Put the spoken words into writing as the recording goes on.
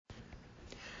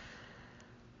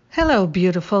Hello,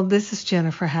 beautiful. This is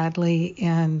Jennifer Hadley,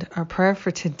 and our prayer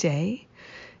for today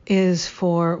is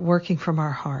for working from our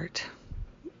heart.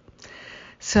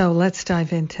 So let's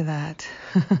dive into that.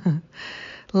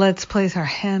 Let's place our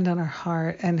hand on our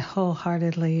heart and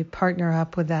wholeheartedly partner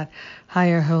up with that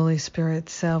higher Holy Spirit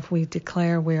self. We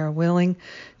declare we are willing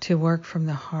to work from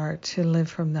the heart, to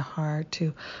live from the heart,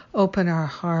 to open our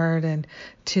heart and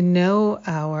to know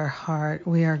our heart.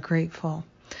 We are grateful.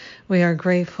 We are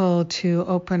grateful to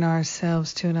open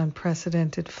ourselves to an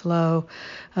unprecedented flow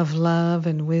of love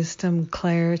and wisdom,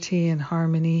 clarity and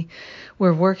harmony.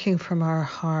 We're working from our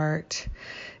heart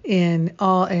in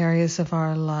all areas of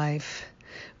our life.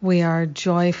 We are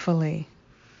joyfully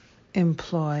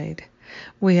employed.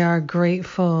 We are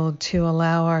grateful to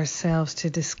allow ourselves to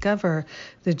discover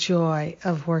the joy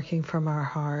of working from our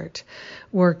heart,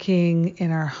 working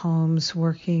in our homes,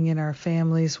 working in our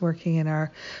families, working in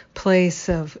our place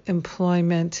of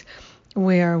employment.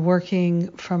 We are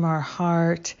working from our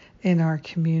heart in our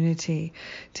community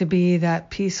to be that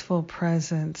peaceful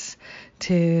presence,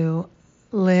 to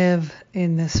live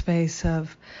in the space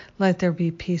of let there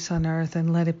be peace on earth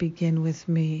and let it begin with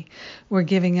me. We're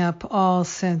giving up all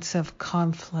sense of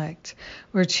conflict.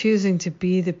 We're choosing to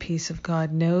be the peace of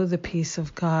God, know the peace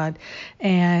of God,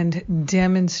 and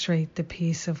demonstrate the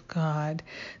peace of God.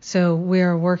 So we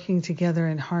are working together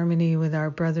in harmony with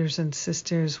our brothers and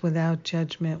sisters without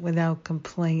judgment, without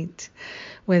complaint,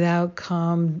 without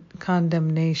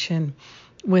condemnation,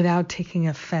 without taking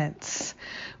offense.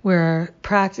 We're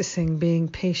practicing being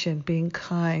patient, being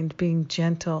kind, being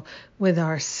gentle with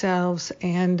ourselves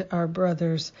and our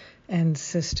brothers and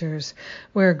sisters.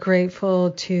 We're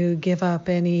grateful to give up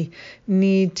any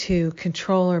need to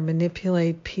control or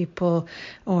manipulate people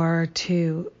or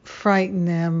to frighten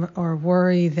them or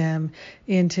worry them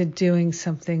into doing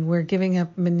something. We're giving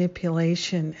up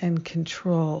manipulation and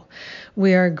control.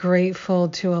 We are grateful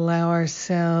to allow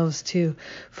ourselves to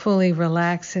fully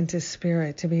relax into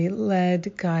spirit, to be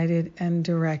led, guided, and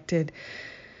directed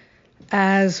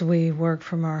as we work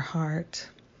from our heart.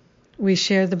 We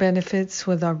share the benefits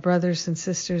with our brothers and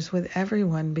sisters, with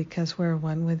everyone, because we're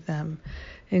one with them.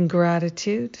 In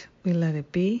gratitude, we let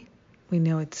it be. We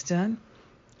know it's done.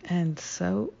 And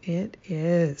so it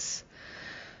is.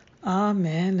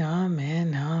 Amen,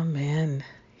 amen, amen.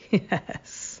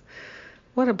 Yes.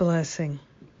 What a blessing.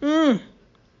 Thank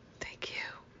you.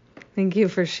 Thank you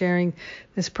for sharing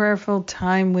this prayerful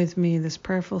time with me, this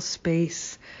prayerful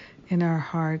space in our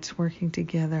hearts, working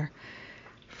together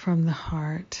from the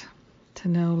heart to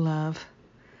know love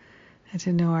and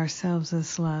to know ourselves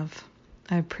as love.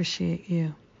 I appreciate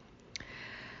you.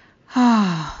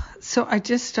 So I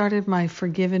just started my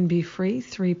Forgive and Be Free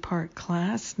 3-part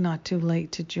class, not too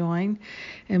late to join.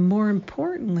 And more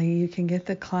importantly, you can get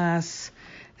the class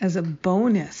as a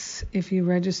bonus if you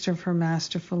register for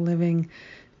Masterful Living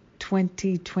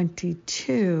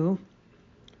 2022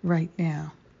 right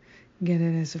now. Get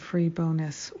it as a free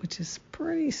bonus, which is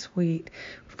pretty sweet.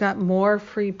 We've got more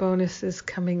free bonuses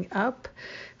coming up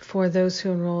for those who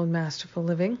enroll in Masterful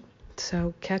Living.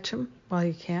 So catch them while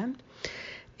you can.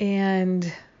 And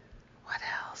what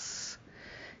else?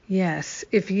 Yes,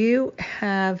 if you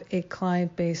have a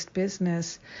client-based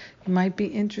business, you might be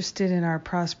interested in our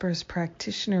Prosperous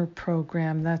Practitioner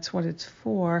program. That's what it's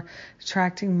for,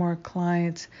 attracting more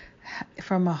clients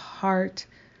from a heart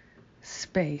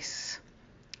space.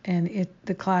 And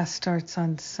the class starts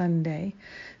on Sunday.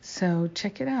 So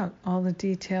check it out. All the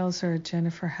details are at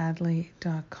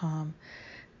jenniferhadley.com.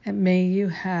 And may you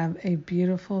have a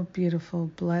beautiful,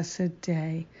 beautiful, blessed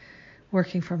day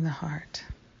working from the heart.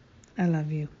 I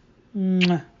love you.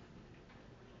 Mwah.